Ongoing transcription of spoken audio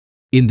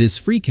In this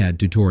FreeCAD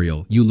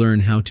tutorial, you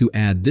learn how to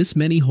add this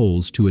many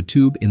holes to a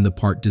tube in the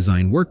part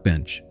design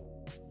workbench.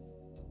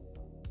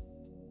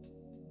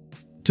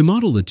 To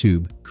model the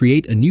tube,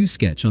 create a new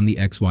sketch on the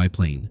XY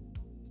plane.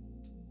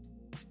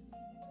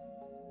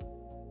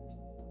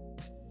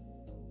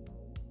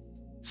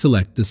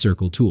 Select the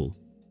Circle tool.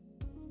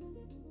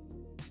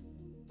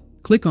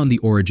 Click on the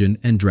origin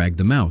and drag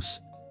the mouse.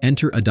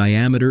 Enter a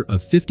diameter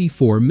of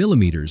 54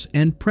 millimeters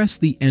and press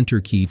the Enter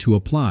key to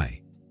apply.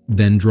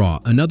 Then draw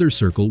another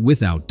circle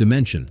without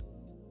dimension.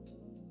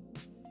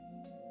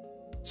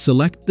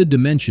 Select the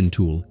Dimension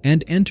tool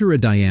and enter a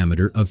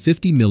diameter of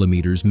 50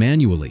 millimeters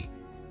manually.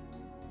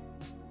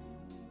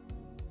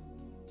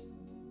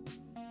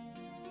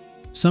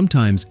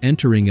 Sometimes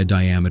entering a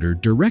diameter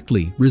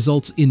directly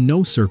results in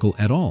no circle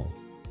at all.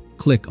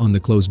 Click on the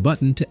Close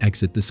button to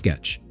exit the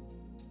sketch.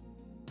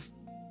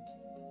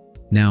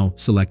 Now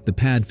select the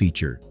Pad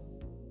feature.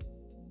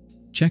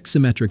 Check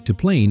Symmetric to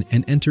Plane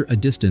and enter a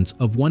distance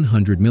of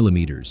 100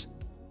 millimeters.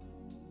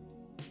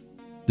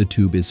 The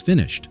tube is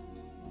finished.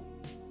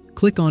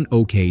 Click on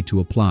OK to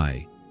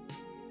apply.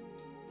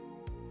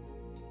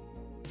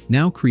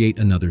 Now create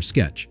another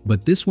sketch,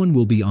 but this one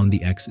will be on the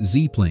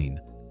XZ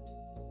plane.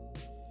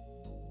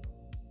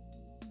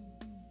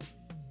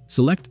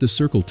 Select the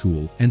Circle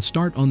tool and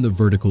start on the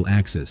vertical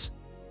axis.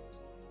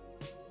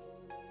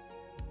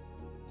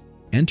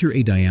 Enter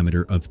a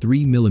diameter of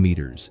 3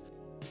 millimeters.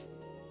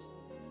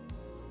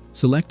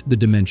 Select the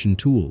Dimension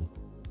tool.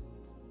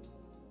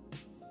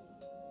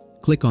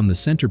 Click on the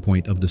center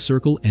point of the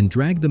circle and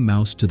drag the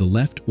mouse to the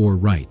left or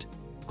right.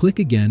 Click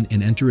again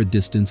and enter a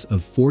distance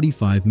of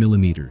 45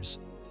 millimeters.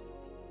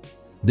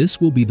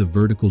 This will be the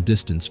vertical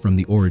distance from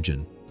the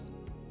origin.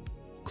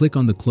 Click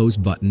on the Close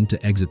button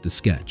to exit the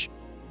sketch.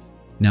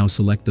 Now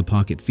select the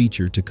Pocket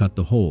feature to cut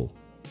the hole.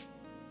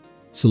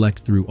 Select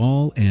Through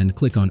All and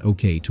click on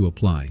OK to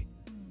apply.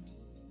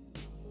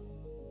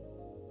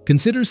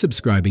 Consider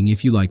subscribing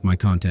if you like my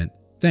content.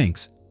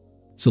 Thanks.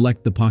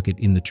 Select the pocket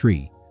in the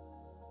tree.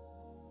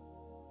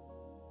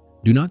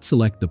 Do not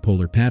select the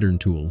Polar Pattern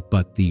tool,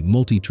 but the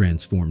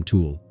Multi-Transform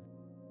tool.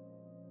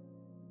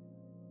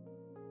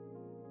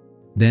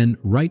 Then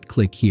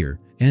right-click here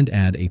and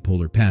add a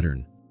polar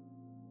pattern.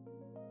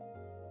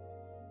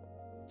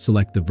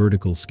 Select the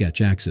vertical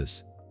sketch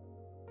axis.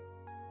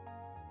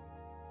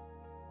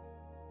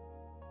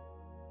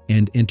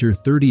 And enter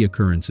 30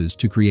 occurrences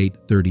to create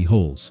 30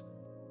 holes.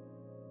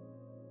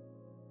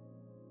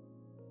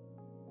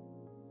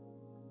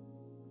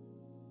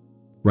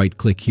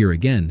 Right-click here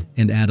again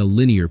and add a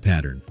linear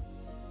pattern.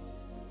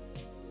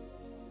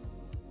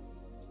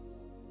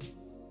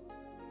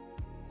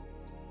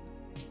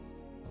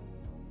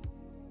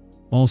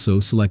 Also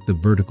select the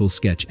vertical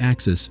sketch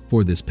axis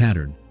for this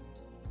pattern.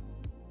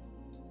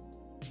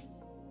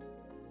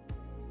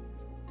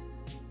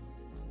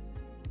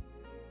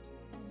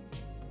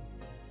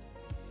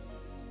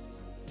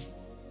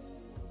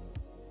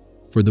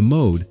 For the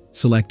mode,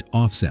 select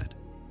Offset.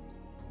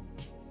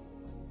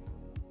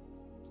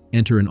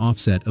 Enter an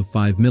offset of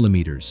 5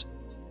 millimeters.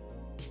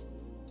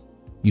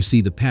 You see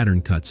the pattern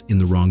cuts in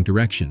the wrong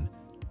direction.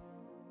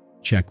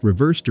 Check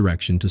reverse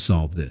direction to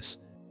solve this.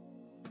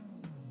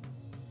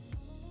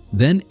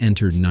 Then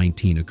enter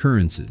 19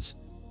 occurrences.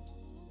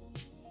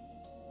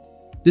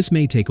 This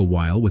may take a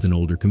while with an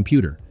older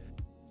computer.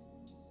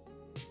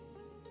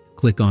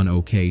 Click on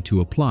OK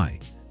to apply.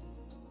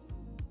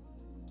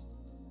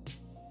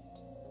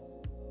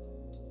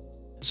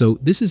 So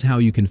this is how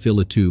you can fill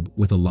a tube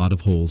with a lot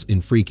of holes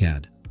in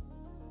FreeCAD.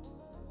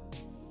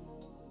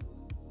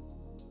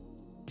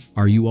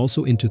 Are you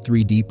also into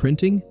 3D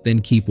printing? Then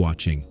keep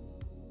watching.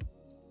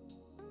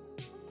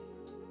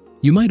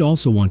 You might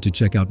also want to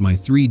check out my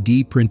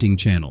 3D printing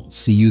channel.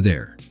 See you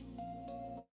there.